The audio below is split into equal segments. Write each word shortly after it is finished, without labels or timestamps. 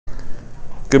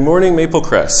Good morning, Maple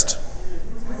Crest.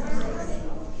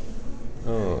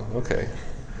 Oh, okay.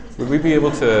 Would we be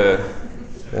able to...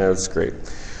 Yeah, that's great.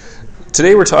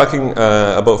 Today we're talking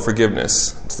about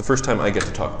forgiveness. It's the first time I get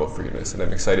to talk about forgiveness, and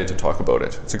I'm excited to talk about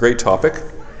it. It's a great topic,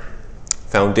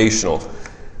 foundational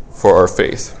for our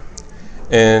faith.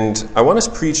 And I want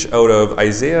to preach out of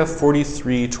Isaiah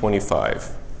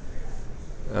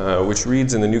 43:25, which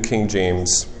reads in the New King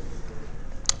James,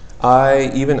 I,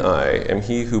 even I, am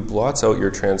he who blots out your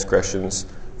transgressions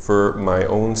for my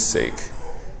own sake,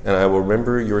 and I will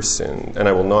remember your sin, and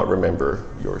I will not remember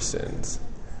your sins.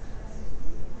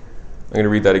 I'm going to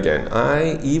read that again.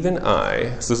 I, even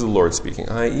I, so this is the Lord speaking,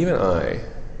 I, even I,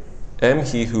 am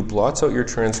he who blots out your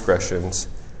transgressions,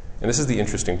 and this is the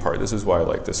interesting part, this is why I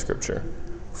like this scripture,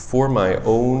 for my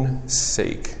own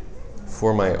sake.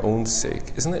 For my own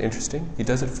sake. Isn't that interesting? He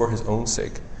does it for his own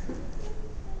sake.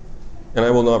 And I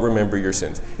will not remember your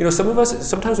sins. You know, some of us,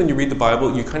 sometimes when you read the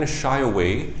Bible, you kind of shy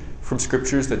away from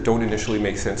scriptures that don't initially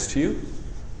make sense to you.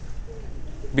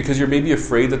 Because you're maybe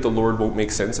afraid that the Lord won't make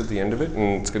sense at the end of it,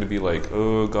 and it's going to be like,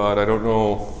 oh God, I don't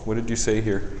know, what did you say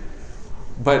here?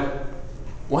 But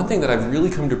one thing that I've really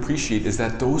come to appreciate is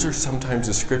that those are sometimes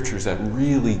the scriptures that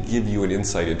really give you an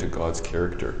insight into God's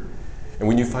character. And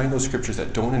when you find those scriptures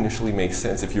that don't initially make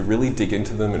sense, if you really dig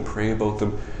into them and pray about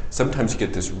them, sometimes you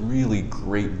get this really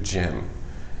great gem.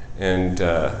 And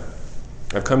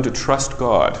I've come to trust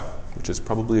God, which is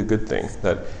probably a good thing,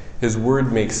 that His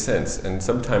Word makes sense. And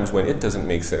sometimes when it doesn't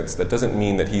make sense, that doesn't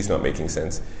mean that He's not making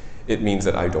sense. It means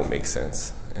that I don't make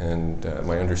sense. And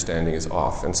my understanding is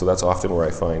off. And so that's often where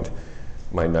I find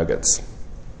my nuggets.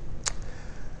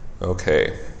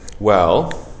 Okay,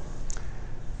 well,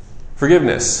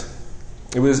 forgiveness.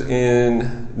 It was in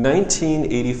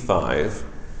 1985,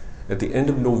 at the end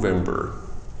of November,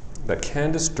 that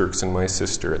Candace Dirksen, my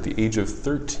sister, at the age of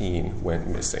 13, went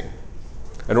missing.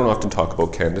 I don't often talk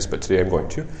about Candace, but today I'm going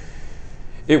to.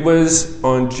 It was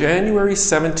on January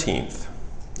 17th,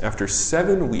 after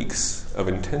 7 weeks of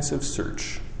intensive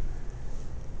search,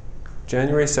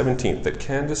 January 17th, that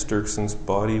Candace Dirksen's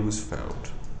body was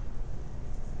found.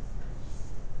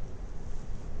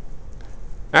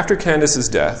 After Candace's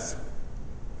death,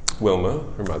 Wilma,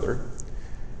 her mother,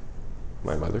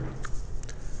 my mother,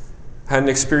 had an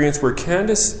experience where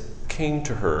Candace came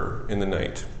to her in the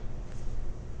night.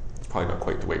 It's probably not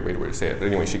quite the right way to say it, but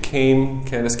anyway,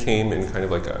 Candace came in kind of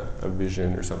like a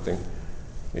vision or something.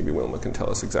 Maybe Wilma can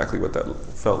tell us exactly what that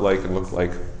felt like and looked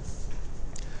like.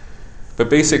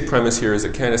 But basic premise here is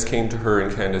that Candace came to her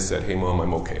and Candace said, hey Mom,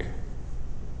 I'm okay.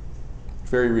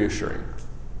 Very reassuring.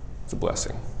 It's a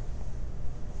blessing.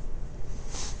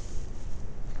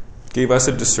 Gave us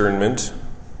a discernment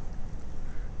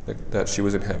that she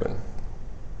was in heaven.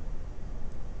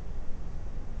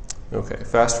 Okay,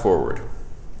 fast forward.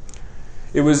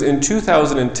 It was in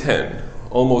 2010,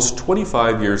 almost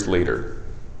 25 years later.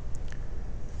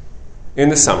 In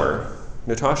the summer,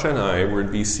 Natasha and I were in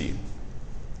BC,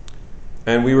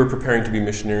 and we were preparing to be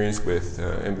missionaries with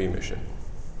MB Mission.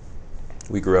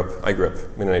 I grew up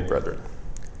Mennonite Brethren.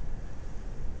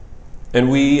 And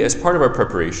we, as part of our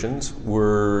preparations,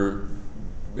 were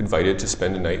invited to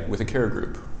spend a night with a care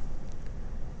group.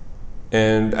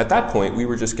 And at that point, we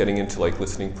were just getting into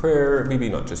listening prayer, maybe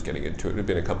not just getting into it, it had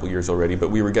been a couple years already, but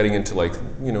we were getting into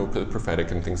the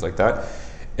prophetic and things like that.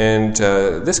 And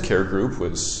this care group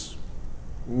was,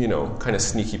 kind of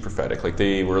sneaky prophetic.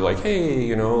 They were like,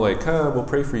 hey, we'll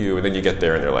pray for you. And then you get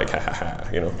there and they're like, ha ha ha,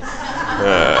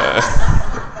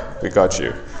 we got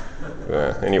you.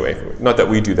 Anyway, not that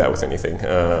we do that with anything.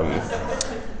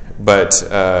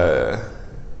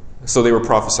 So they were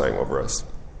prophesying over us,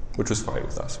 which was fine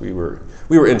with us. We were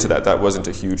into that. That wasn't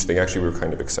a huge thing. Actually, we were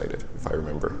kind of excited, if I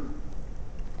remember.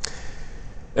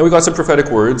 And we got some prophetic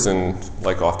words, and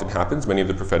like often happens, many of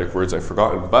the prophetic words I've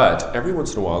forgotten. But every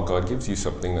once in a while, God gives you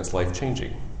something that's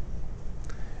life-changing.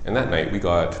 And that night, we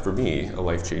got, for me, a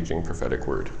life-changing prophetic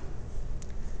word.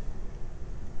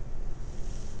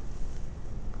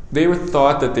 They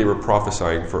thought that they were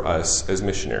prophesying for us as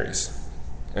missionaries.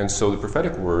 And so the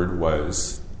prophetic word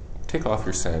was, take off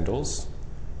your sandals.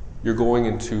 You're going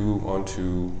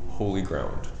onto holy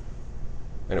ground.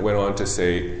 And it went on to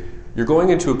say, you're going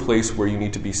into a place where you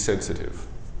need to be sensitive.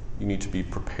 You need to be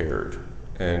prepared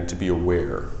and to be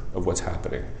aware of what's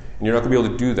happening. And you're not going to be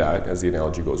able to do that, as the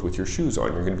analogy goes, with your shoes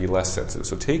on. You're going to be less sensitive.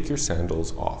 So take your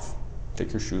sandals off.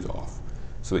 Take your shoes off,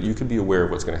 so that you can be aware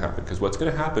of what's going to happen. Because what's going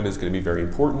to happen is going to be very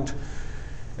important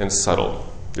and subtle.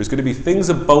 There's going to be things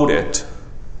about it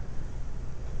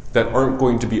that aren't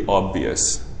going to be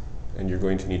obvious, and you're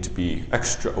going to need to be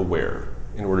extra aware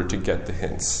in order to get the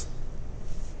hints.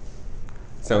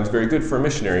 Sounds very good for a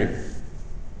missionary,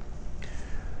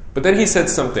 But then he said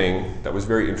something that was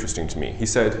very interesting to me. He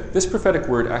said, this prophetic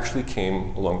word actually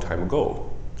came a long time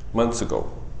ago, months ago,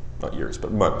 not years,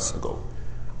 but months ago.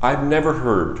 I've never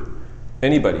heard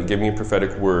anybody give me a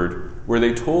prophetic word where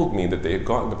they told me that they had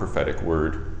gotten the prophetic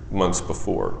word months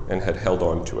before and had held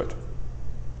on to it.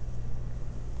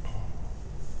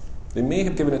 They may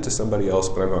have given it to somebody else,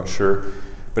 but I'm not sure.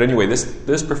 But anyway,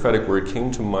 this prophetic word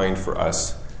came to mind for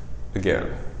us again.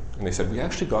 And they said, we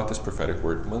actually got this prophetic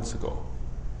word months ago,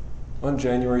 on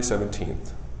January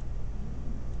 17th.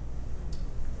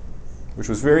 Which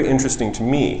was very interesting to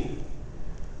me,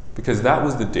 because that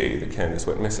was the day that Candace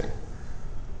went missing.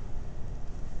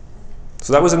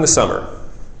 So that was in the summer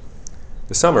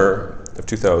of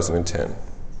 2010.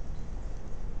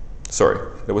 Sorry,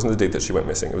 that wasn't the date that she went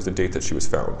missing. It was the date that she was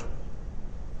found.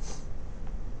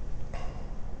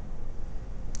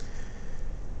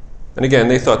 And again,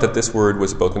 they thought that this word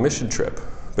was about the mission trip.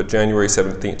 But January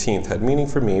 17th had meaning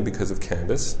for me because of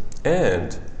Candace.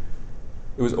 And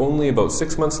it was only about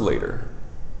 6 months later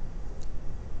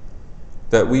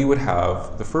that we would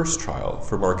have the first trial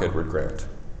for Mark Edward Grant.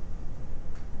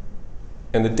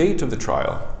 And the date of the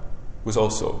trial was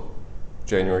also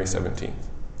January 17th.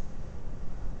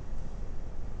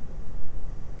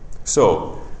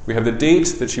 So, we have the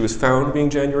date that she was found being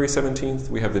January 17th.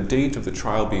 We have the date of the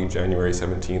trial being January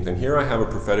 17th. And here I have a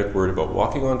prophetic word about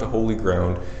walking onto holy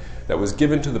ground that was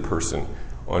given to the person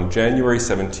on January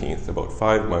 17th, about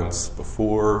 5 months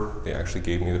before they actually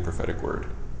gave me the prophetic word.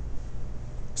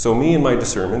 So me and my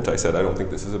discernment, I said, I don't think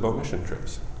this is about mission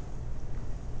trips.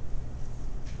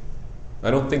 I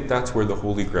don't think that's where the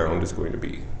holy ground is going to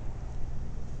be.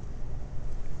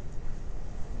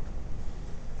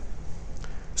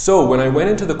 So when I went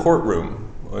into the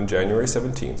courtroom on January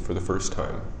 17th for the first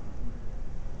time,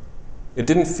 it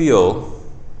didn't feel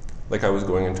like I was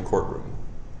going into courtroom.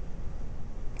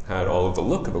 It had all of the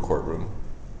look of a courtroom,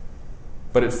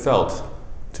 but it felt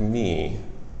to me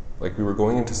like we were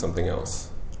going into something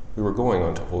else. We were going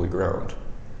onto holy ground.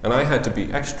 And I had to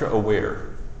be extra aware,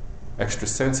 extra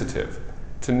sensitive,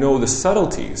 to know the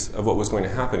subtleties of what was going to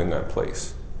happen in that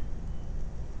place.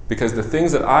 Because the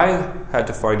things that I had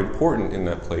to find important in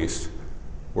that place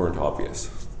weren't obvious.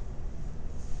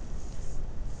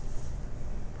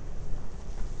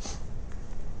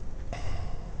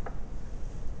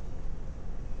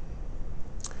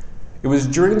 It was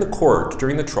during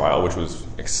the trial, which was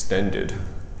extended,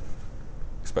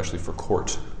 especially for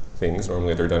court things.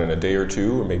 Normally they're done in a day or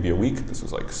two, or maybe a week. This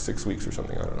was like 6 weeks or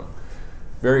something, I don't know.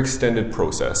 Very extended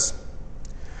process.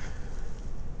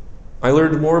 I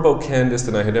learned more about Candace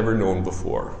than I had ever known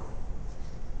before.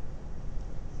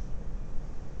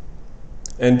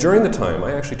 And during the time,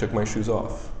 I actually took my shoes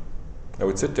off. I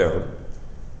would sit down,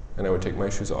 and I would take my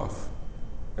shoes off,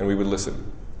 and we would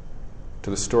listen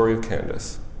to the story of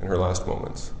Candace in her last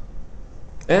moments.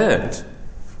 And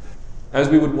as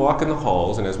we would walk in the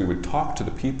halls, and as we would talk to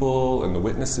the people and the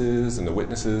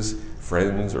witnesses'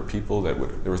 friends or people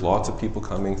there was lots of people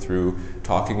coming through,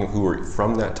 talking who were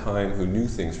from that time, who knew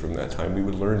things from that time, we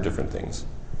would learn different things.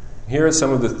 Here are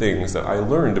some of the things that I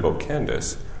learned about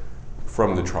Candace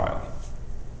from the trial.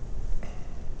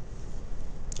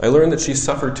 I learned that she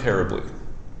suffered terribly,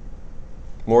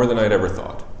 more than I'd ever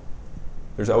thought.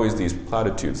 There's always these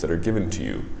platitudes that are given to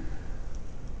you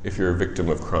if you're a victim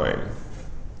of crime.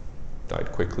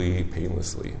 Died quickly,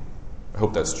 painlessly. I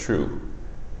hope that's true,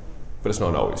 but it's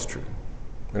not always true.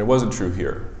 And it wasn't true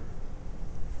here.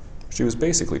 She was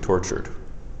basically tortured.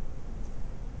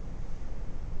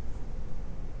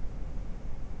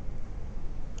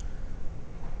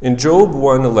 In Job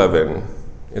 1:11,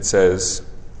 it says,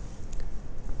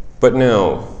 "But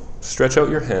now stretch out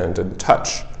your hand and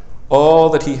touch all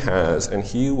that he has, and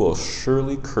he will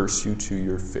surely curse you to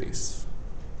your face."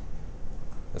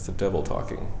 That's the devil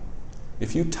talking.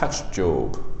 If you touch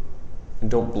Job and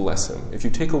don't bless him, if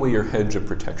you take away your hedge of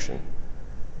protection,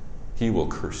 he will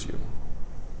curse you.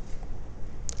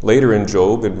 Later in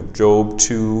Job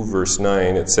 2, verse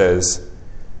 9, it says,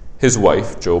 his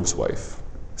wife, Job's wife,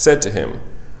 said to him,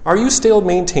 "Are you still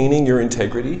maintaining your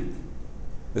integrity?"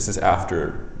 This is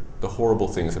after the horrible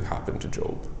things have happened to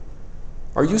Job.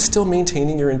 "Are you still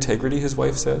maintaining your integrity?" his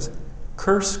wife says.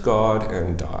 "Curse God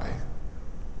and die."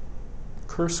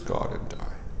 Curse God and die.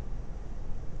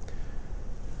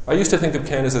 I used to think of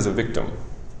Candace as a victim,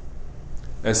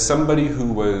 as somebody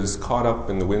who was caught up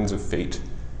in the winds of fate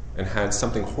and had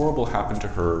something horrible happen to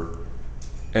her,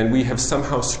 and we have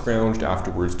somehow scrounged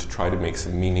afterwards to try to make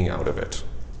some meaning out of it.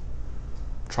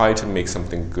 Try to make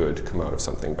something good come out of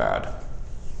something bad.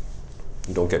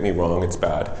 And don't get me wrong, it's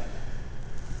bad.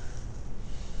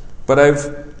 But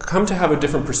I've come to have a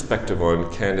different perspective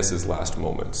on Candace's last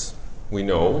moments. We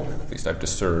know, at least I've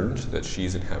discerned, that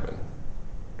she's in heaven.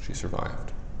 She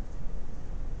survived.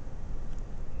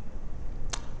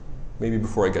 Maybe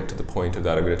before I get to the point of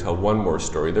that, I'm going to tell one more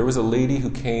story. There was a lady who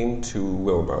came to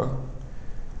Wilma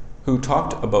who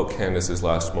talked about Candace's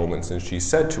last moments, and she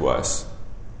said to us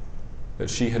that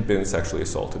she had been sexually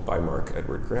assaulted by Mark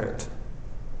Edward Grant.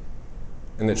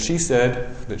 And that she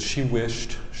said that she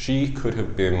wished she could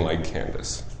have been like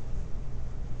Candace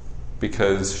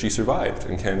because she survived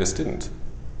and Candace didn't.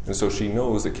 And so she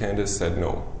knows that Candace said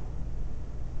no.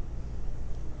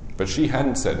 But she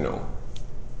hadn't said no.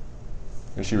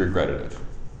 And she regretted it.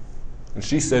 And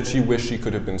she said she wished she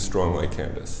could have been strong like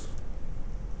Candace.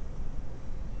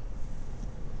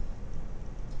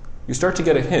 You start to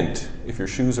get a hint, if your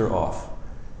shoes are off,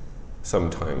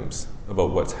 sometimes,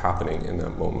 about what's happening in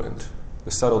that moment.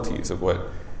 The subtleties of what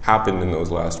happened in those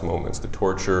last moments, the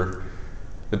torture,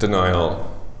 the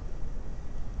denial,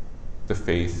 the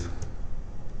faith,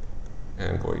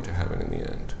 and going to heaven in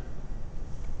the end.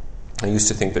 I used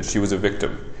to think that she was a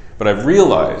victim, but I've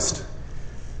realized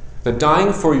that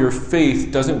dying for your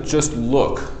faith doesn't just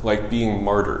look like being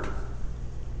martyred.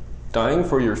 Dying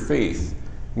for your faith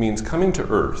means coming to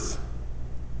earth,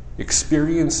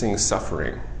 experiencing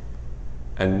suffering,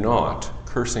 and not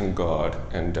cursing God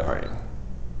and dying.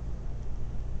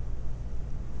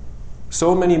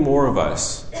 So many more of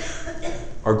us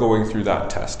are going through that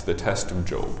test, the test of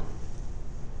Job,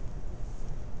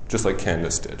 just like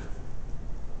Candace did.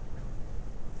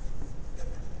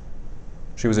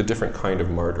 She was a different kind of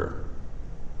martyr.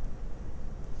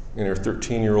 In her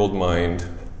 13-year-old mind,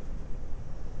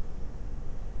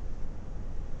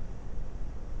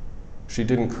 she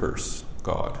didn't curse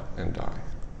God and die.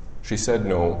 She said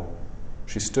no.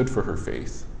 She stood for her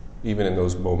faith, even in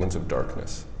those moments of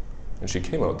darkness. And she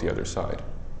came out the other side.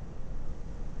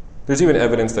 There's even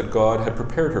evidence that God had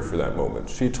prepared her for that moment.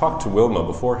 She had talked to Wilma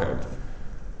beforehand.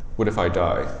 What if I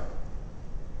die?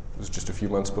 It was just a few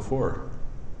months before.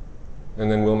 And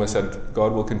then Wilma said,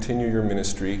 God will continue your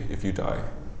ministry if you die,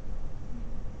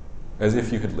 as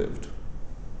if you had lived.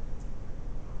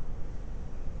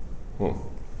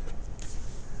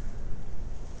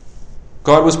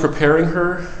 God was preparing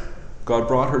her. God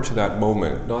brought her to that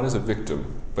moment, not as a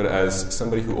victim, but as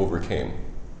somebody who overcame.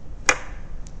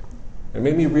 It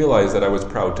made me realize that I was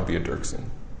proud to be a Dirksen,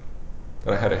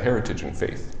 that I had a heritage in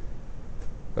faith,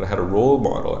 that I had a role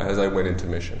model as I went into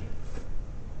mission.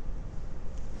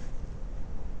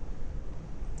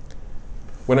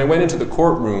 When I went into the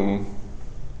courtroom,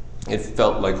 it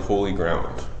felt like holy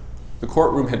ground. The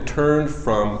courtroom had turned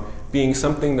from being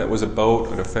something that was about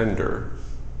an offender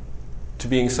to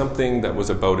being something that was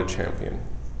about a champion.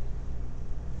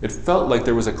 It felt like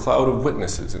there was a cloud of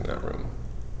witnesses in that room.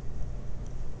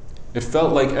 It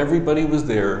felt like everybody was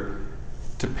there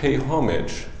to pay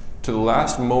homage to the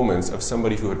last moments of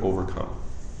somebody who had overcome.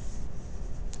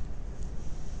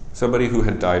 Somebody who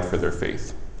had died for their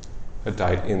faith, had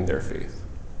died in their faith.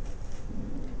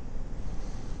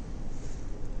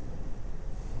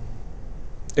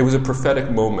 It was a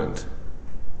prophetic moment.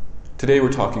 Today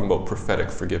we're talking about prophetic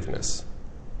forgiveness.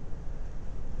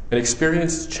 An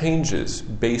experience changes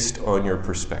based on your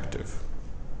perspective.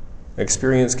 An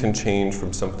experience can change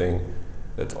from something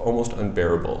that's almost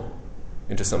unbearable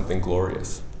into something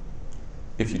glorious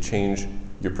if you change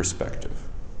your perspective.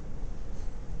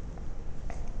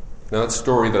 Now, that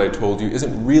story that I told you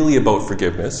isn't really about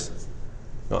forgiveness,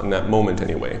 not in that moment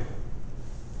anyway.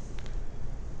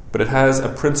 But it has a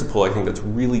principle, I think, that's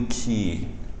really key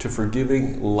to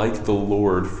forgiving like the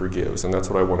Lord forgives, and that's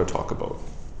what I want to talk about.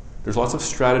 There's lots of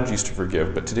strategies to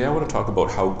forgive, but today I want to talk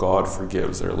about how God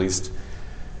forgives, or at least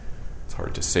it's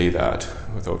hard to say that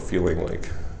without feeling like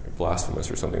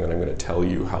blasphemous or something, that I'm going to tell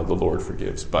you how the Lord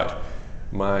forgives, but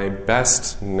my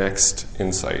best next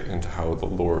insight into how the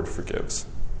Lord forgives.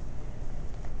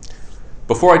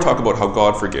 Before I talk about how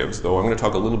God forgives, though, I'm going to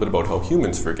talk a little bit about how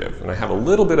humans forgive. And I have a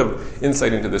little bit of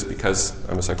insight into this because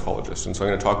I'm a psychologist, and so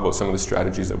I'm going to talk about some of the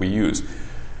strategies that we use.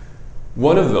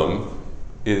 One of them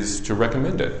is to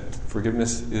recommend it.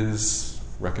 Forgiveness is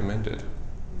recommended.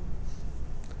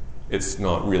 It's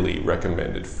not really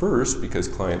recommended first because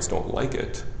clients don't like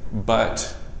it,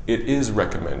 but it is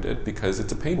recommended because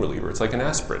it's a pain reliever. It's like an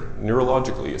aspirin.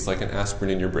 Neurologically, it's like an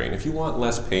aspirin in your brain. If you want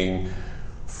less pain,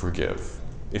 forgive.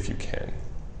 If you can.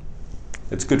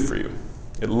 It's good for you.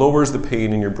 It lowers the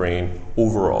pain in your brain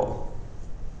overall,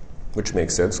 which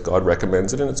makes sense. God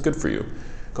recommends it, and it's good for you.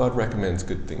 God recommends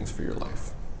good things for your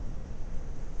life.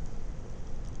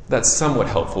 That's somewhat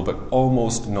helpful, but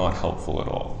almost not helpful at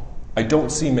all. I don't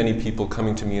see many people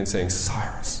coming to me and saying,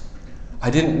 Cyrus, I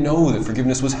didn't know that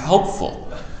forgiveness was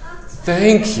helpful.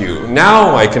 Thank you.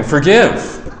 Now I can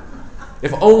forgive.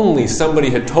 If only somebody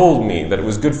had told me that it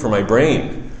was good for my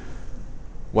brain.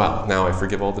 Well, now I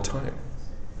forgive all the time.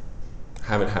 I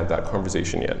haven't had that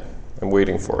conversation yet. I'm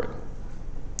waiting for it.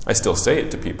 I still say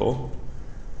it to people,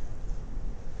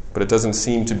 but it doesn't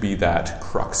seem to be that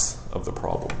crux of the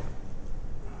problem.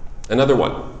 Another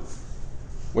one.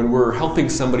 When we're helping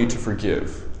somebody to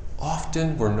forgive,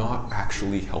 often we're not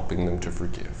actually helping them to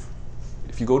forgive.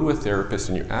 If you go to a therapist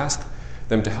and you ask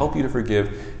them to help you to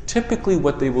forgive, typically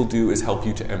what they will do is help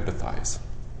you to empathize.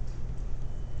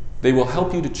 They will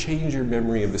help you to change your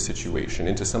memory of the situation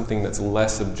into something that's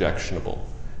less objectionable.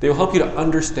 They will help you to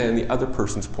understand the other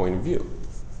person's point of view.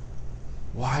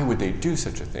 Why would they do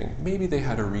such a thing? Maybe they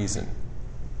had a reason.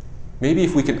 Maybe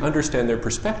if we can understand their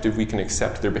perspective, we can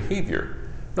accept their behavior.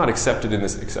 Not accepted in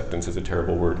this, acceptance is a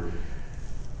terrible word,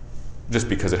 just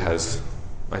because it has,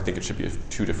 I think it should be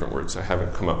two different words. I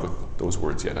haven't come up with those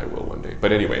words yet. I will one day.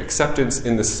 But anyway, acceptance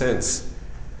in the sense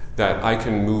that I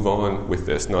can move on with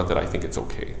this, not that I think it's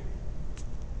okay.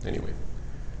 Anyway,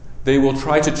 they will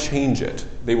try to change it.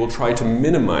 They will try to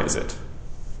minimize it.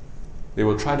 They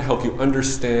will try to help you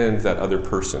understand that other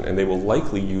person, and they will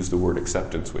likely use the word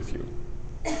acceptance with you.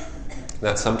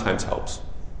 That sometimes helps.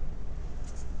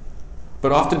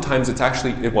 But oftentimes it's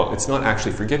not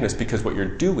actually forgiveness, because what you're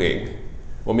doing,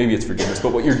 well, maybe it's forgiveness,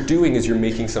 but what you're doing is you're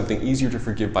making something easier to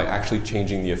forgive by actually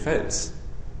changing the offense.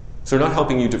 So they're not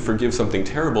helping you to forgive something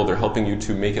terrible, they're helping you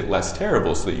to make it less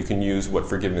terrible so that you can use what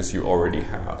forgiveness you already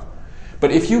have.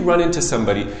 But if you run into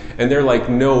somebody and they're like,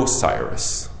 no,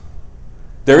 Cyrus,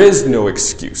 there is no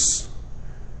excuse.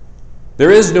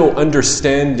 There is no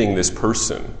understanding this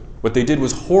person. What they did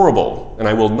was horrible, and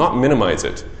I will not minimize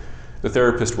it. The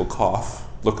therapist will cough,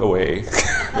 look away,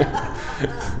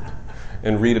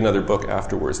 and read another book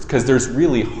afterwards, because there's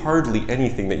really hardly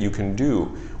anything that you can do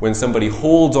when somebody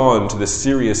holds on to the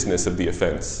seriousness of the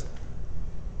offense.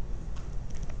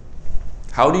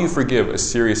 How do you forgive a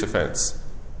serious offense?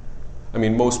 I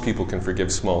mean, most people can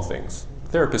forgive small things.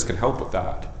 The therapist can help with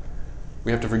that.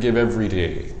 We have to forgive every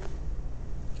day.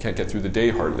 You can't get through the day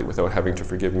hardly without having to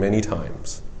forgive many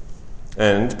times.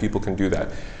 And people can do that.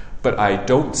 But I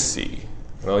don't see,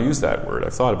 and I'll use that word,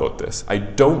 I've thought about this, I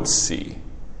don't see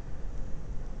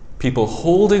people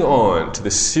holding on to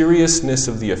the seriousness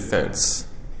of the offense,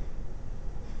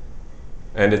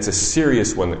 and it's a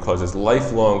serious one that causes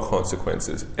lifelong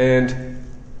consequences, and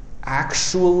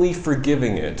actually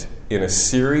forgiving it in a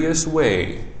serious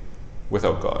way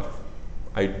without God.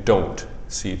 I don't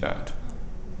see that.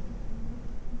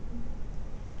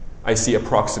 I see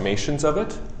approximations of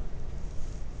it.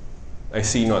 I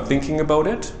see not thinking about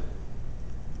it,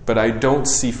 but I don't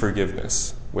see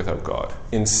forgiveness without God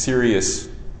in serious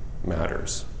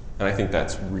matters. And I think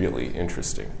that's really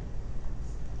interesting.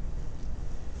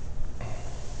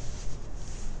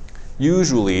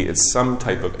 Usually it's some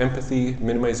type of empathy,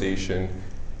 minimization,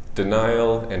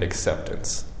 denial, and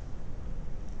acceptance.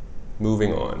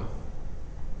 Moving on.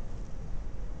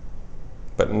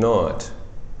 But not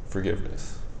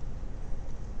forgiveness.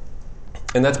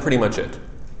 And that's pretty much it.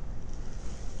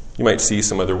 You might see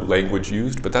some other language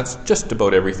used, but that's just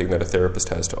about everything that a therapist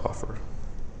has to offer.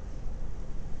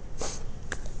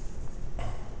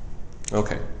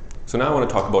 Okay, so now I want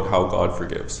to talk about how God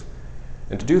forgives.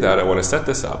 And to do that, I want to set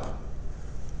this up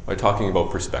by talking about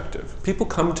perspective. People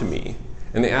come to me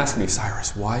and they ask me,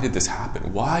 Cyrus, why did this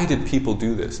happen? Why did people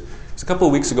do this? A couple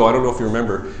of weeks ago, I don't know if you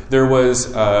remember, there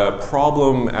was a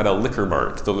problem at a liquor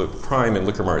mart. The crime in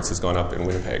liquor marts has gone up in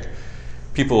Winnipeg.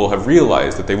 People have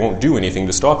realized that they won't do anything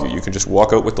to stop you. You can just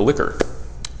walk out with the liquor.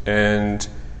 And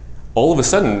all of a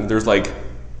sudden, there's like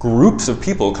groups of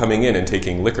people coming in and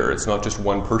taking liquor. It's not just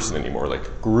one person anymore.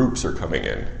 Like groups are coming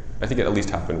in. I think it at least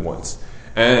happened once.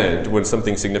 And when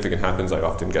something significant happens, I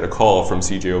often get a call from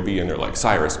CJOB and they're like,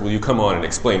 Cyrus, will you come on and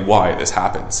explain why this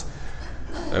happens?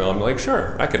 And I'm like,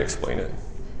 sure, I can explain it.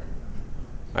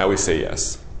 I always say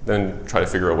yes. Then try to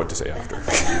figure out what to say after.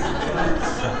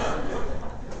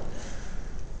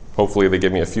 Hopefully they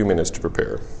give me a few minutes to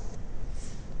prepare.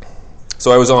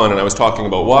 So I was on and I was talking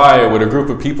about why would a group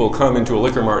of people come into a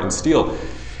liquor mart and steal.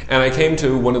 And I came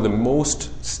to one of the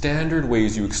most standard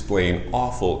ways you explain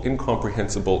awful,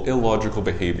 incomprehensible, illogical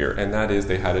behavior, and that is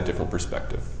they had a different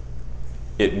perspective.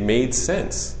 It made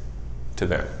sense to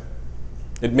them.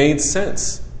 It made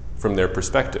sense from their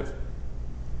perspective.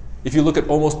 If you look at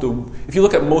most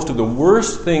of the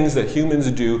worst things that humans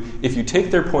do, if you take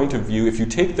their point of view, if you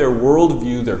take their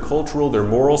worldview, their cultural, their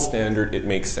moral standard, it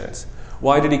makes sense.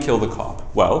 Why did he kill the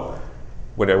cop? Well,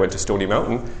 when I went to Stony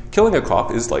Mountain, killing a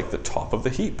cop is like the top of the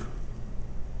heap.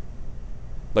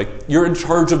 Like, you're in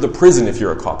charge of the prison if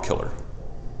you're a cop killer.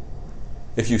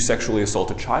 If you sexually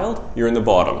assault a child, you're in the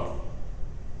bottom.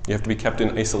 You have to be kept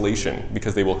in isolation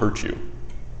because they will hurt you.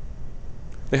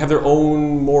 They have their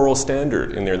own moral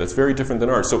standard in there that's very different than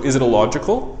ours. So is it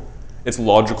illogical? It's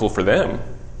logical for them.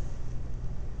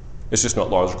 It's just not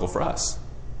logical for us.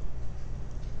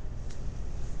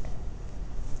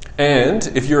 And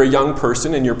if you're a young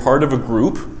person and you're part of a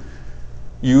group,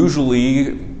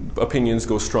 usually opinions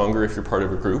go stronger if you're part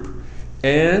of a group.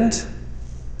 And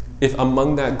if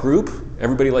among that group,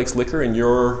 everybody likes liquor and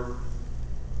you're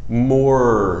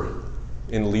more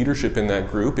in leadership in that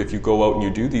group, if you go out and you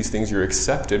do these things, you're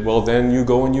accepted, well, then you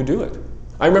go and you do it.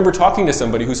 I remember talking to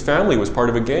somebody whose family was part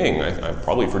of a gang,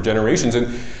 probably for generations,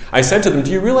 and I said to them,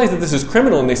 do you realize that this is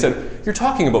criminal? And they said, you're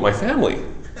talking about my family.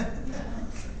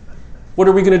 What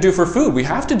are we going to do for food? We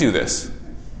have to do this.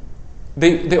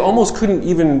 They almost couldn't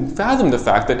even fathom the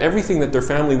fact that everything that their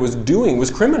family was doing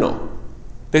was criminal.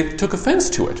 They took offense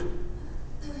to it.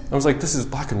 I was like, this is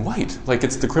black and white. Like,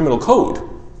 it's the criminal code.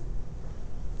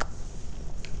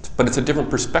 But it's a different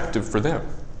perspective for them.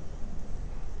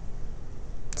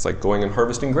 It's like going and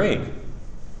harvesting grain.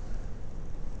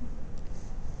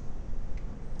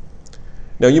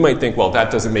 Now, you might think, well,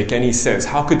 that doesn't make any sense.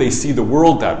 How could they see the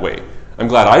world that way? I'm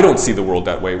glad I don't see the world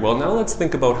that way. Well, now let's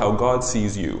think about how God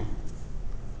sees you.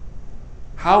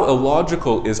 How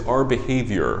illogical is our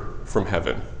behavior from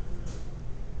heaven?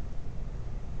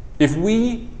 If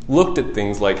we looked at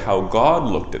things like how God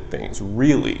looked at things,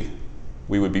 really,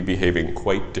 we would be behaving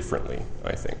quite differently,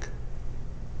 I think.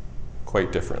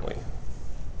 Quite differently.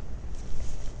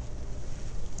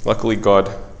 Luckily,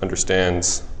 God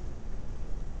understands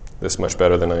this much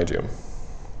better than I do.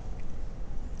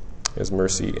 His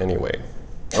mercy anyway.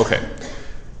 Okay.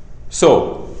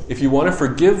 So, if you want to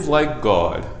forgive like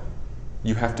God,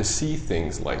 you have to see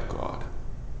things like God.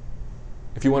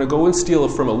 If you want to go and steal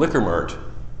from a liquor mart,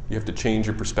 you have to change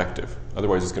your perspective.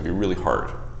 Otherwise, it's going to be really hard.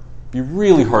 It'd be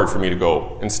really hard for me to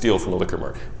go and steal from a liquor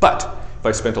mart. But if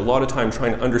I spent a lot of time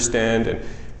trying to understand and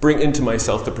bring into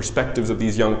myself the perspectives of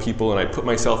these young people, and I put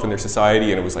myself in their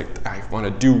society, and it was like, I want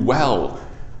to do well,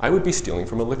 I would be stealing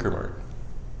from a liquor mart.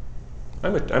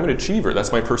 I'm an achiever.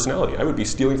 That's my personality. I would be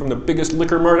stealing from the biggest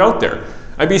liquor mart out there.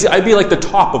 I'd be like the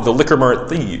top of the liquor mart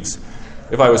thieves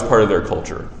if I was part of their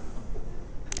culture.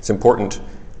 It's important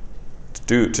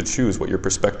to choose what your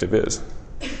perspective is.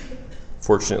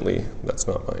 Fortunately, that's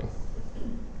not mine.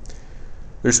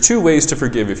 There's two ways to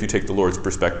forgive if you take the Lord's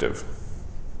perspective.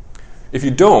 If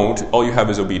you don't, all you have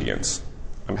is obedience.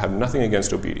 I have nothing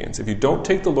against obedience. If you don't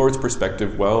take the Lord's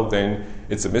perspective, well, then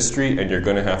it's a mystery and you're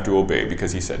going to have to obey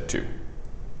because he said to.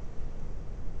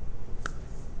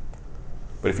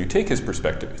 But if you take his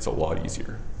perspective, it's a lot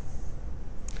easier.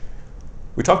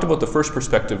 We talked about the first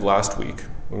perspective last week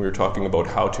when we were talking about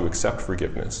how to accept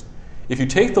forgiveness. If you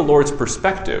take the Lord's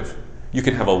perspective, you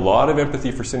can have a lot of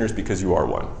empathy for sinners because you are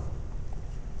one.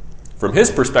 From his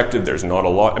perspective, there's not a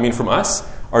lot. I mean, from us,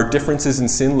 our differences in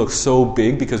sin look so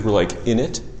big because we're like in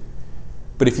it.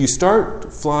 But if you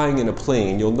start flying in a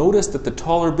plane, you'll notice that the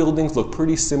taller buildings look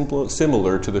pretty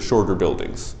similar to the shorter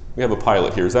buildings. We have a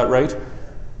pilot here, is that right?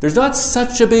 There's not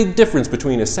such a big difference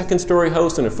between a second-story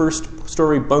house and a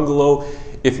first-story bungalow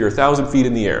if you're 1,000 feet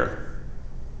in the air.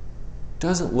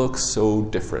 Doesn't look so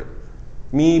different.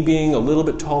 Me being a little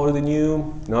bit taller than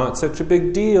you, not such a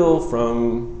big deal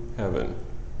from heaven.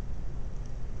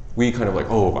 We kind of like,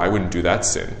 oh, I wouldn't do that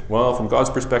sin. Well, from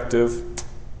God's perspective,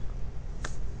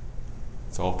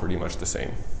 it's all pretty much the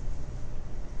same.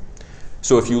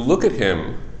 So if you look at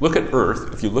him, look at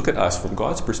earth, if you look at us from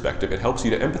God's perspective, it helps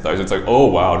you to empathize. It's like, oh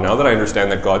wow, now that I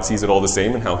understand that God sees it all the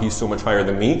same and how he's so much higher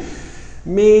than me,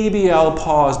 maybe I'll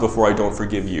pause before I don't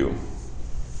forgive you.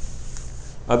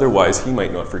 Otherwise, he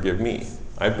might not forgive me.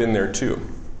 I've been there too.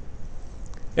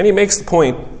 And he makes the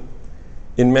point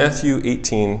in Matthew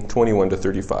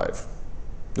 18:21-35.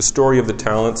 The story of the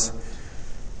talents.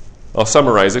 I'll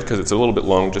summarize it because it's a little bit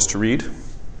long just to read.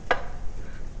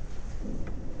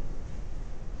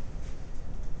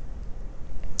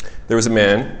 There was a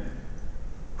man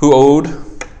who owed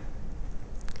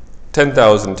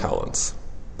 10,000 talents,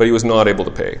 but he was not able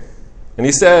to pay. And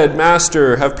he said,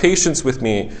 "Master, have patience with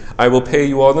me. I will pay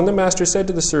you all." Then the master said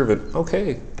to the servant,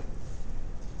 "Okay,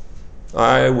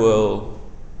 I will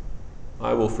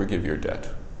forgive your debt."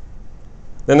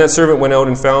 Then that servant went out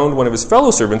and found one of his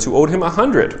fellow servants who owed him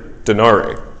 100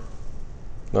 denarii.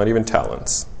 Not even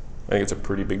talents. I think it's a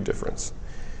pretty big difference.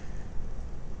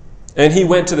 And he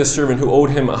went to the servant who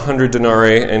owed him 100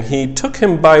 denarii, and he took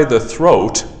him by the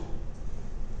throat,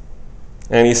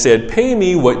 and he said, "Pay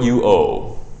me what you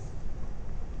owe."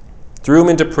 threw him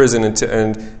into prison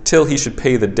until he should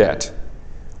pay the debt.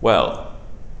 Well,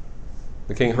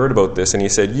 the king heard about this, and he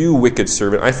said, "You wicked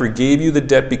servant, I forgave you the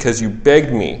debt because you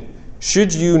begged me.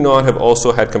 Should you not have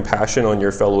also had compassion on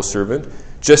your fellow servant,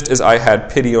 just as I had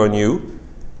pity on you?"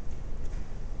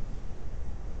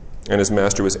 And his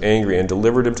master was angry and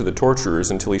delivered him to the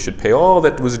torturers until he should pay all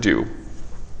that was due.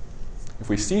 If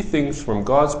we see things from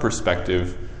God's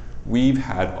perspective, we've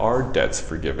had our debts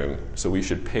forgiven, so we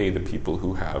should pay the people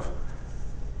who have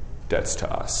debts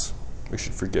to us. We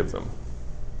should forgive them.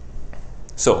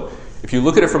 So, if you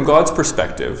look at it from God's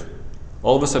perspective,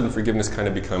 all of a sudden forgiveness kind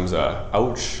of becomes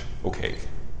ouch, okay,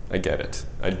 I get it,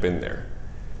 I'd been there.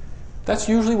 That's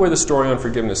usually where the story on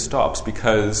forgiveness stops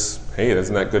because, hey,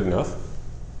 isn't that good enough?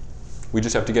 We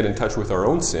just have to get in touch with our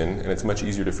own sin, and it's much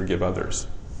easier to forgive others.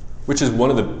 Which is one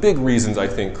of the big reasons I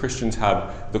think Christians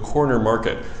have the corner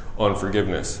market on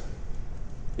forgiveness.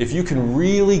 If you can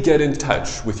really get in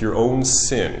touch with your own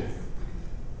sin,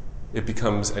 it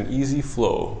becomes an easy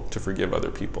flow to forgive other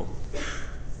people.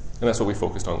 And that's what we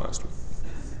focused on last week.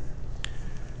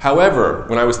 However,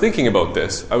 when I was thinking about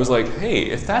this, I was like, hey,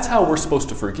 if that's how we're supposed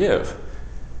to forgive,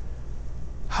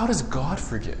 how does God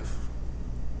forgive?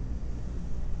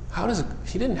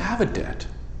 He didn't have a debt.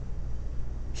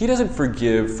 He doesn't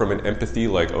forgive from an empathy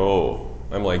like, oh,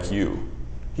 I'm like you.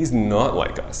 He's not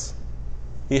like us.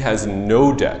 He has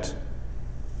no debt.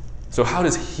 So how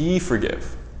does he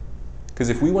forgive? Because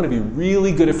if we want to be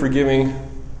really good at forgiving,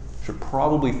 we should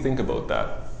probably think about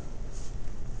that.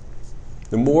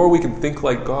 The more we can think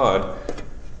like God,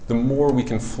 the more we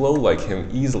can flow like him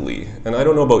easily. And I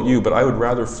don't know about you, but I would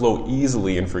rather flow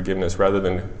easily in forgiveness rather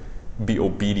than be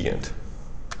obedient.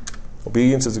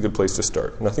 Obedience is a good place to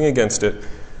start. Nothing against it,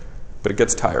 but it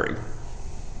gets tiring.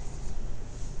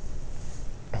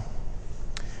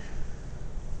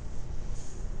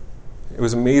 It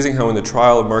was amazing how in the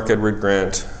trial of Mark Edward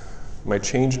Grant, my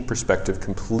change in perspective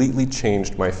completely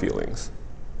changed my feelings.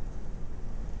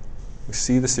 We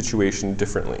see the situation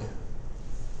differently.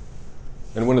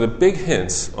 And one of the big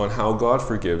hints on how God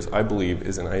forgives, I believe,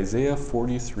 is in Isaiah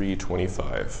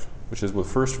 43:25, which is the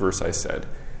first verse I said.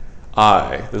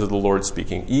 This is the Lord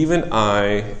speaking, even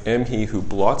I am he who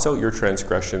blots out your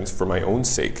transgressions for my own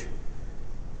sake,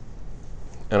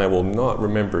 and I will not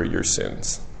remember your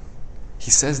sins.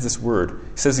 He says these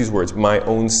words, my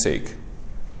own sake.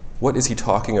 What is he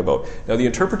talking about? Now, the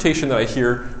interpretation that I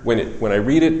hear when I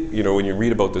read it, when you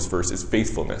read about this verse, is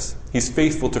faithfulness. He's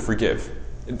faithful to forgive.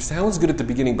 It sounds good at the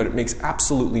beginning, but it makes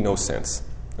absolutely no sense.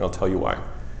 And I'll tell you why.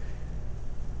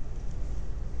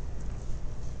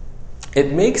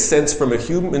 It makes sense from a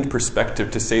human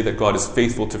perspective to say that God is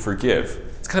faithful to forgive.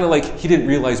 It's kind of like he didn't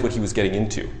realize what he was getting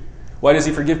into. Why does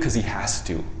he forgive? Because he has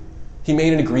to. He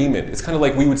made an agreement. It's kind of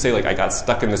like we would say, I got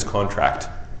stuck in this contract,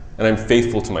 and I'm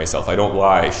faithful to myself. I don't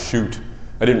lie. Shoot.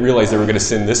 I didn't realize they were going to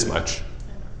sin this much.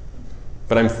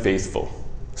 But I'm faithful.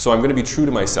 So I'm going to be true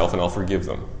to myself, and I'll forgive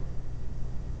them.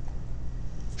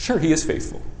 Sure, he is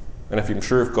faithful. And I'm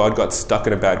sure if God got stuck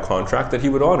in a bad contract, that he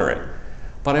would honor it.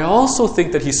 But I also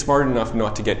think that he's smart enough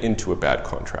not to get into a bad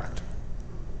contract.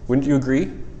 Wouldn't you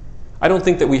agree? I don't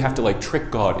think that we have to trick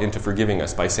God into forgiving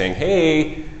us by saying,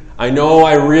 hey, I know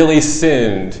I really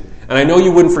sinned, and I know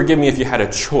you wouldn't forgive me if you had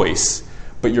a choice,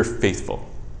 but you're faithful.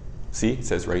 See, it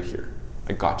says right here,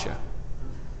 I gotcha.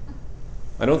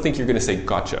 I don't think you're going to say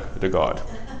gotcha to God.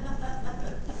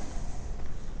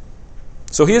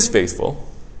 So he is faithful,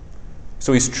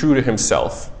 so he's true to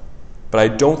himself, but I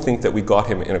don't think that we got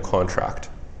him in a contract.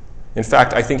 In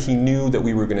fact, I think he knew that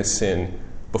we were going to sin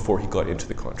before he got into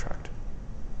the contract,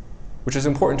 which is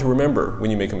important to remember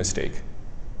when you make a mistake.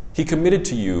 He committed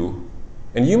to you,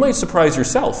 and you might surprise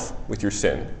yourself with your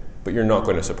sin, but you're not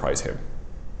going to surprise him.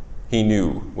 He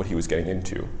knew what he was getting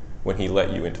into when he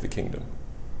let you into the kingdom.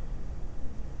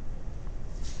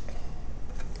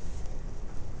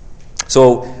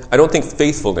 So I don't think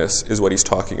faithfulness is what he's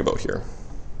talking about here.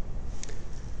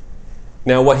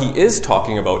 Now, what he is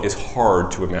talking about is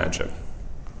hard to imagine.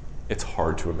 It's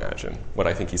hard to imagine what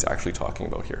I think he's actually talking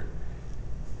about here.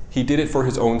 He did it for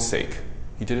his own sake.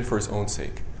 He did it for his own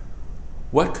sake.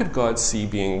 What could God see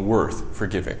being worth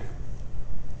forgiving?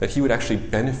 That he would actually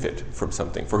benefit from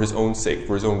something for his own sake,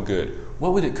 for his own good.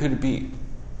 What could it be?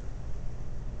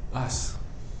 Us.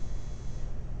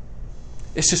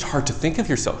 It's just hard to think of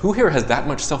yourself. Who here has that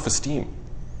much self-esteem?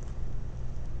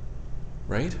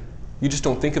 Right? You just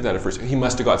don't think of that at first. He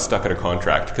must have got stuck in a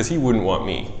contract because he wouldn't want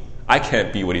me. I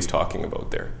can't be what he's talking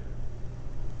about there.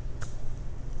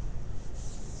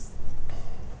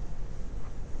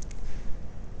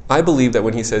 I believe that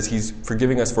when he says he's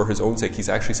forgiving us for his own sake, he's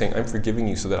actually saying, I'm forgiving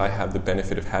you so that I have the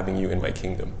benefit of having you in my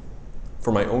kingdom.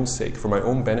 for my own sake, for my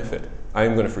own benefit, I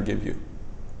am going to forgive you.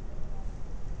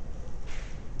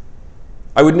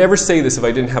 I would never say this if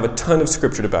I didn't have a ton of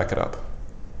scripture to back it up.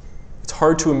 It's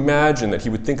hard to imagine that he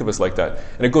would think of us like that.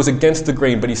 And it goes against the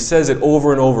grain, but he says it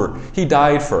over and over. He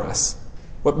died for us.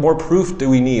 What more proof do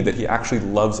we need that he actually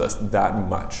loves us that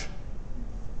much?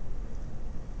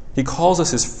 He calls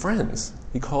us his friends.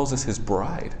 He calls us his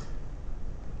bride.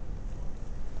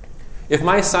 If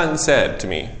my son said to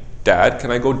me, Dad,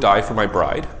 can I go die for my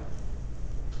bride?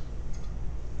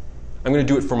 I'm going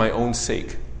to do it for my own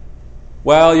sake.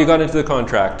 Well, you got into the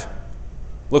contract.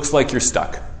 Looks like you're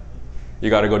stuck. You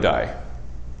got to go die.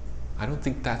 I don't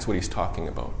think that's what he's talking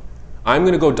about. I'm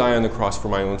going to go die on the cross for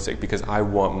my own sake because I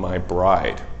want my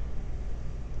bride.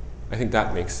 I think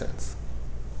that makes sense.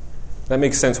 That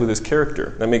makes sense with his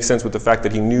character. That makes sense with the fact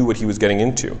that he knew what he was getting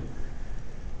into.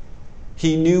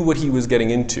 He knew what he was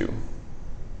getting into.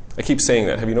 I keep saying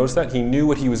that. Have you noticed that? He knew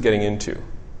what he was getting into.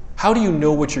 How do you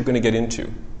know what you're going to get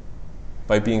into?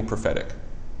 By being prophetic.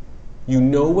 You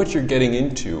know what you're getting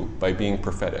into by being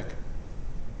prophetic.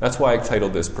 That's why I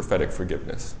titled this Prophetic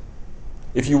Forgiveness.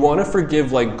 If you want to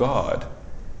forgive like God,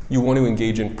 you want to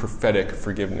engage in prophetic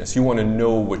forgiveness. You want to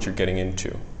know what you're getting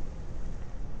into.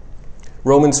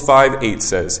 Romans 5:8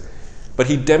 says, "But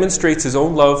he demonstrates his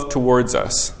own love towards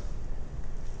us,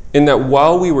 in that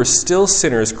while we were still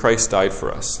sinners, Christ died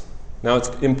for us." Now it's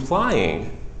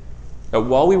implying that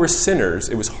while we were sinners,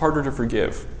 it was harder to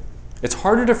forgive. It's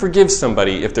harder to forgive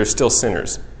somebody if they're still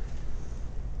sinners.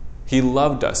 He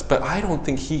loved us, but I don't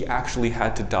think he actually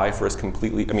had to die for us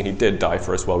completely. I mean, he did die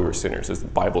for us while we were sinners, as the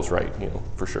Bible's right,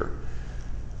 for sure.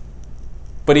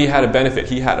 But he had a benefit.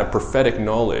 He had a prophetic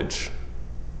knowledge.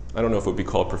 I don't know if it would be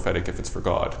called prophetic if it's for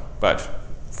God, but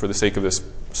for the sake of this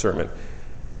sermon,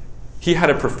 he had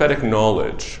a prophetic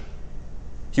knowledge.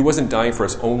 He wasn't dying for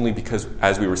us only because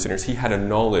as we were sinners. He had a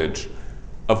knowledge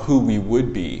of who we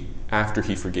would be after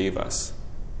he forgave us.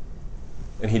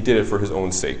 And he did it for his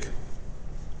own sake.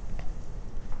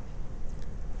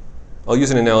 I'll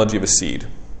use an analogy of a seed.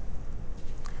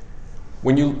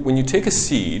 When you take a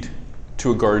seed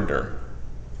to a gardener,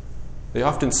 they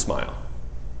often smile.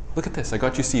 Look at this, I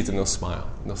got you seeds, and they'll smile,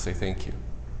 and they'll say thank you.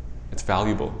 It's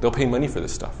valuable. They'll pay money for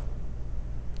this stuff.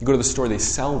 You go to the store, they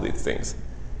sell these things.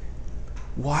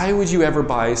 Why would you ever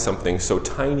buy something so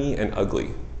tiny and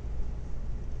ugly?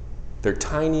 They're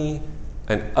tiny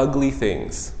and ugly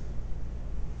things.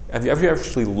 Have you ever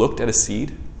actually looked at a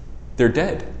seed? They're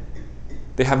dead.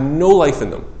 They have no life in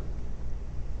them.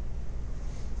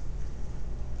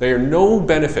 They are no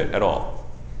benefit at all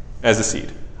as a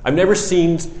seed. I've never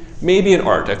seen, maybe in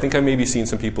art, I think I maybe seen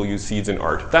some people use seeds in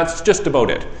art. That's just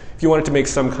about it. If you wanted to make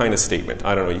some kind of statement,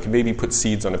 I don't know, you can maybe put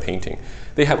seeds on a painting.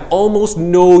 They have almost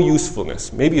no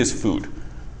usefulness, maybe as food.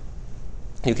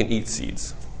 You can eat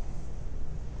seeds.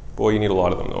 Boy, you need a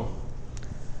lot of them though.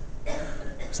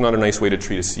 It's not a nice way to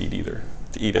treat a seed either,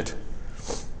 to eat it.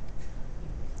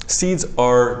 Seeds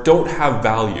don't have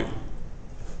value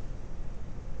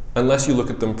unless you look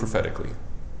at them prophetically.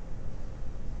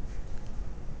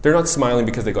 They're not smiling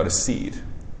because they got a seed.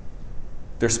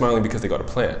 They're smiling because they got a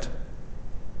plant.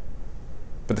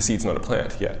 But the seed's not a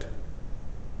plant yet.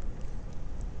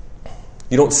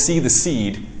 You don't see the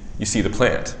seed, you see the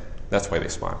plant. That's why they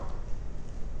smile.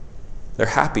 They're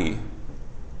happy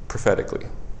prophetically.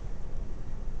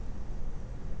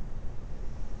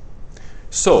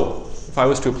 So, if I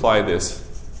was to apply this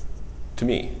to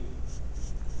me,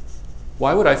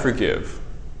 why would I forgive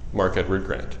Mark Edward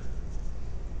Grant?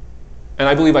 And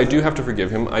I believe I do have to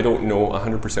forgive him. I don't know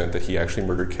 100% that he actually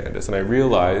murdered Candace. And I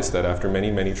realize that after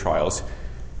many, many trials,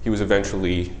 he was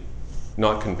eventually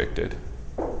not convicted.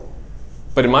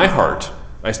 But in my heart,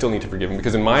 I still need to forgive him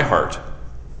because in my heart,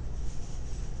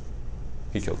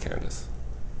 he killed Candace.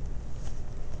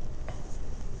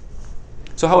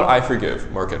 So how would I forgive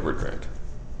Mark Edward Grant?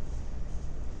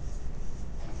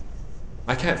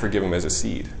 I can't forgive him as a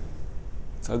seed.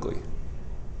 It's ugly.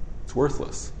 It's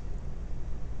worthless.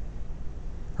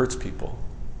 Hurts people.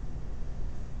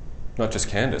 Not just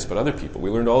Candace, but other people. We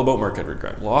learned all about Mark Edward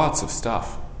Grant. Lots of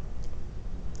stuff.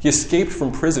 He escaped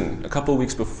from prison a couple of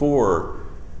weeks before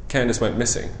Candace went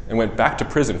missing and went back to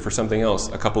prison for something else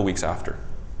a couple of weeks after.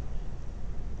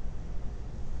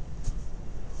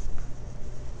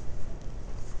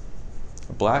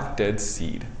 A black dead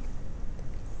seed.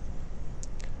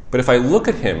 But if I look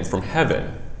at him from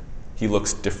heaven, he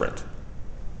looks different.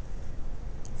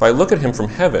 If I look at him from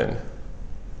heaven,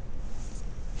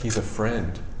 he's a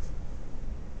friend.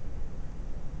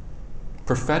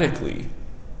 Prophetically,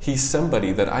 he's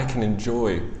somebody that I can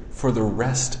enjoy for the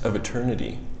rest of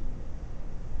eternity.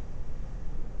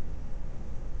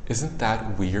 Isn't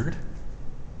that weird?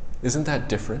 Isn't that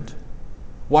different?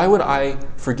 Why would I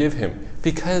forgive him?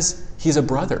 Because he's a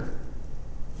brother.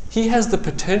 He has the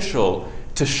potential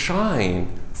to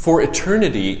shine for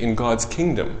eternity in God's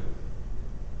kingdom.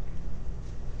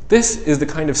 This is the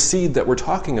kind of seed that we're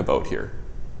talking about here.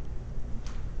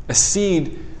 A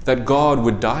seed that God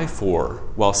would die for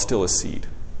while still a seed.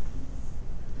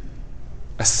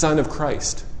 A son of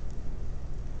Christ.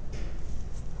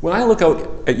 When I look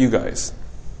out at you guys,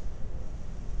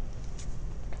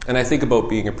 and I think about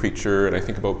being a preacher, and I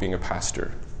think about being a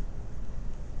pastor,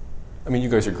 I mean, you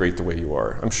guys are great the way you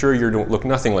are. I'm sure you don't look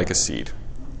nothing like a seed.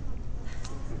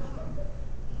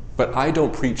 But I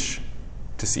don't preach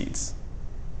to seeds.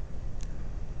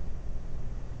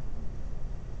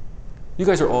 You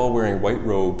guys are all wearing white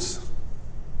robes.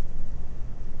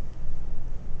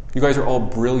 You guys are all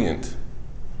brilliant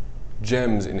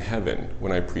gems in heaven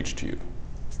when I preach to you.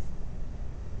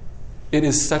 It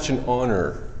is such an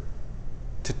honor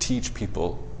to teach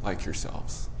people like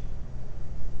yourselves.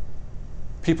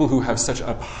 People who have such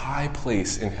a high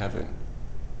place in heaven.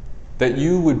 That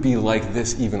you would be like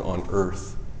this even on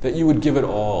earth. That you would give it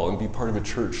all and be part of a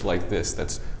church like this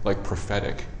that's like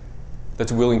prophetic.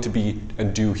 That's willing to be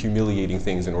and do humiliating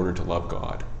things in order to love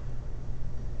God.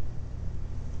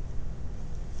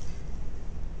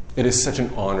 It is such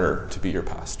an honor to be your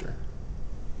pastor.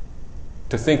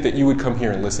 To think that you would come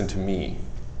here and listen to me.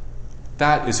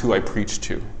 That is who I preach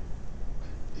to.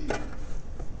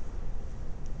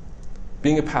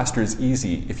 Being a pastor is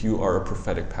easy if you are a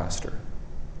prophetic pastor.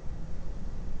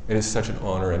 It is such an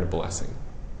honor and a blessing.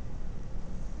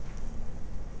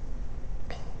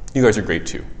 You guys are great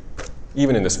too,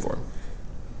 even in this form.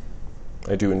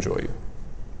 I do enjoy you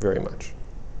very much.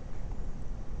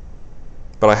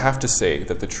 But I have to say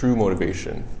that the true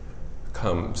motivation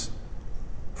comes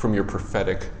from your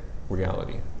prophetic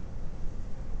reality.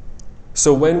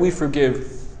 So when we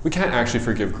forgive, we can't actually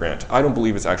forgive Grant. I don't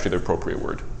believe it's actually the appropriate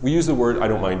word. We use the word, I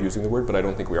don't mind using the word, but I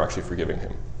don't think we're actually forgiving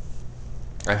him.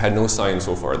 I've had no sign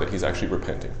so far that he's actually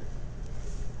repenting.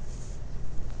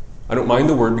 I don't mind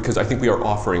the word because I think we are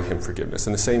offering him forgiveness.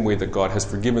 In the same way that God has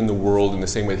forgiven the world, in the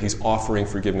same way that he's offering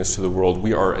forgiveness to the world,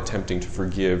 we are attempting to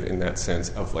forgive in that sense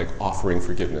of like offering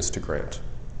forgiveness to Grant.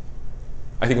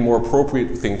 I think a more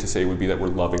appropriate thing to say would be that we're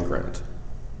loving Grant.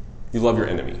 You love your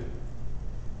enemy.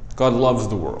 God loves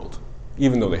the world,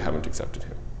 even though they haven't accepted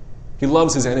him. He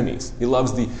loves his enemies. He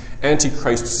loves the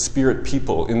Antichrist spirit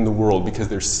people in the world because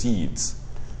they're seeds.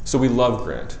 So we love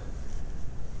Grant.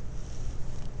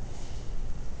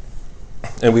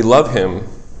 And we love him.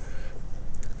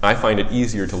 I find it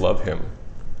easier to love him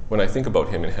when I think about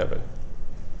him in heaven.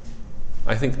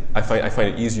 I find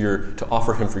it easier to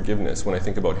offer him forgiveness when I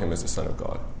think about him as the Son of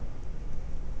God.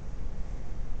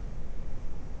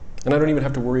 And I don't even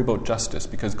have to worry about justice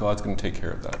because God's going to take care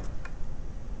of that.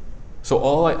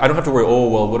 So I don't have to worry,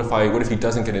 what if he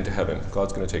doesn't get into heaven?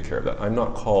 God's going to take care of that. I'm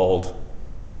not called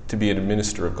to be an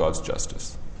administrator of God's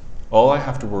justice. All I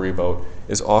have to worry about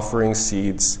is offering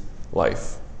seeds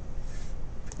life.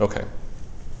 Okay.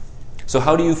 So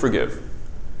how do you forgive?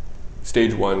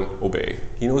 Stage 1, obey.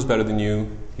 He knows better than you.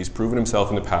 He's proven himself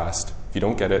in the past. If you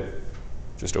don't get it,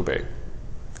 just obey.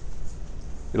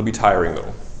 It'll be tiring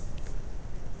though.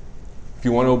 If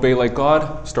you want to obey like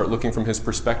God, start looking from his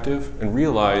perspective and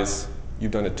realize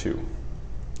you've done it too.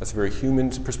 That's a very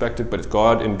human perspective, but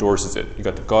God endorses it. You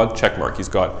got the God check mark. He's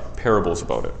got parables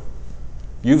about it.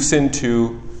 You've sinned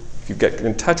too. If you get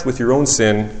in touch with your own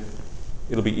sin,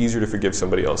 it'll be easier to forgive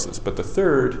somebody else's. But the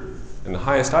third, and the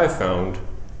highest I've found,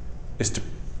 is to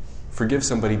forgive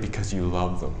somebody because you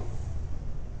love them.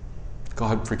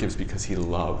 God forgives because he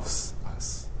loves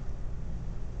us.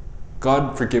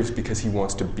 God forgives because he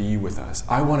wants to be with us.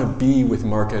 I want to be with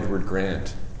Mark Edward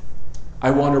Grant. I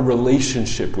want a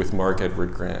relationship with Mark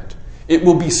Edward Grant. It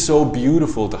will be so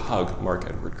beautiful to hug Mark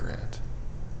Edward Grant,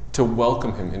 to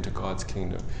welcome him into God's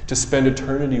kingdom, to spend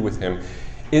eternity with him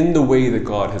in the way that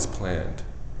God has planned.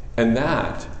 And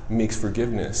that makes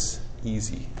forgiveness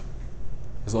easy,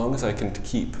 as long as I can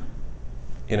keep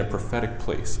in a prophetic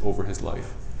place over his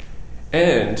life.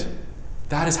 And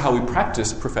that is how we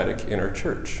practice prophetic in our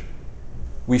church.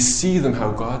 We see them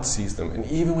how God sees them. And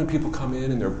even when people come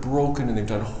in and they're broken and they've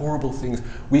done horrible things,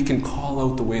 we can call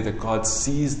out the way that God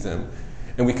sees them.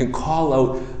 And we can call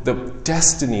out the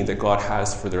destiny that God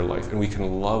has for their life. And we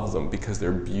can love them because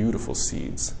they're beautiful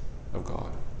seeds of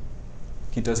God.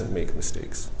 He doesn't make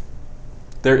mistakes.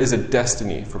 There is a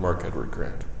destiny for Mark Edward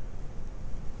Grant.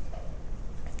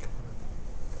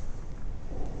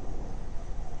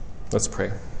 Let's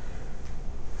pray.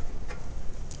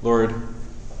 Lord,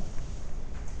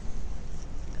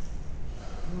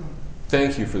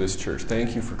 Thank you for this church.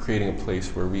 Thank you for creating a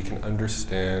place where we can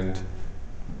understand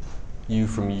you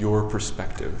from your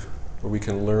perspective, where we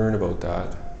can learn about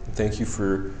that. Thank you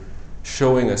for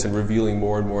showing us and revealing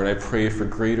more and more, and I pray for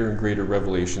greater and greater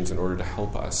revelations in order to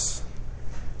help us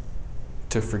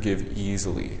to forgive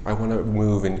easily. I want to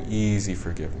move in easy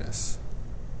forgiveness.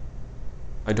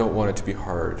 I don't want it to be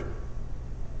hard.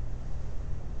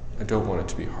 I don't want it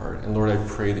to be hard. And Lord, I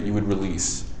pray that you would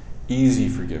release easy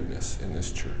forgiveness in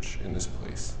this church, in this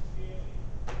place.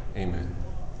 Amen.